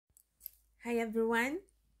Hi everyone,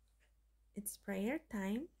 it's prayer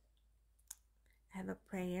time. I have a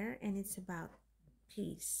prayer and it's about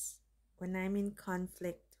peace when I'm in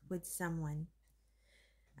conflict with someone.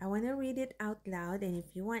 I want to read it out loud, and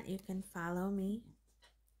if you want, you can follow me.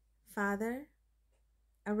 Father,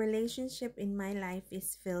 a relationship in my life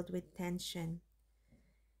is filled with tension,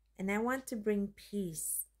 and I want to bring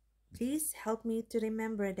peace. Please help me to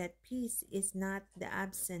remember that peace is not the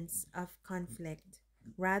absence of conflict.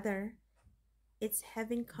 Rather, it's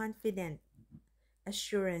having confident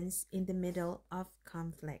assurance in the middle of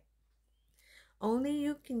conflict. Only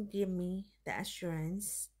you can give me the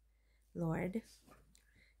assurance, Lord.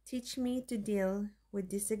 Teach me to deal with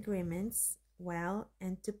disagreements well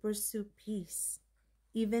and to pursue peace,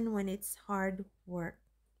 even when it's hard work.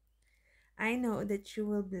 I know that you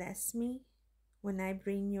will bless me when I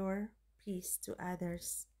bring your peace to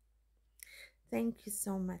others. Thank you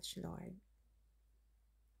so much, Lord.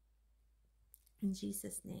 In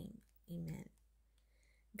Jesus' name, amen.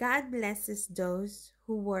 God blesses those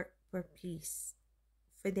who work for peace,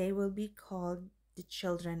 for they will be called the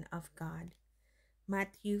children of God.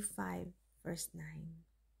 Matthew 5, verse 9.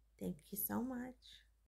 Thank you so much.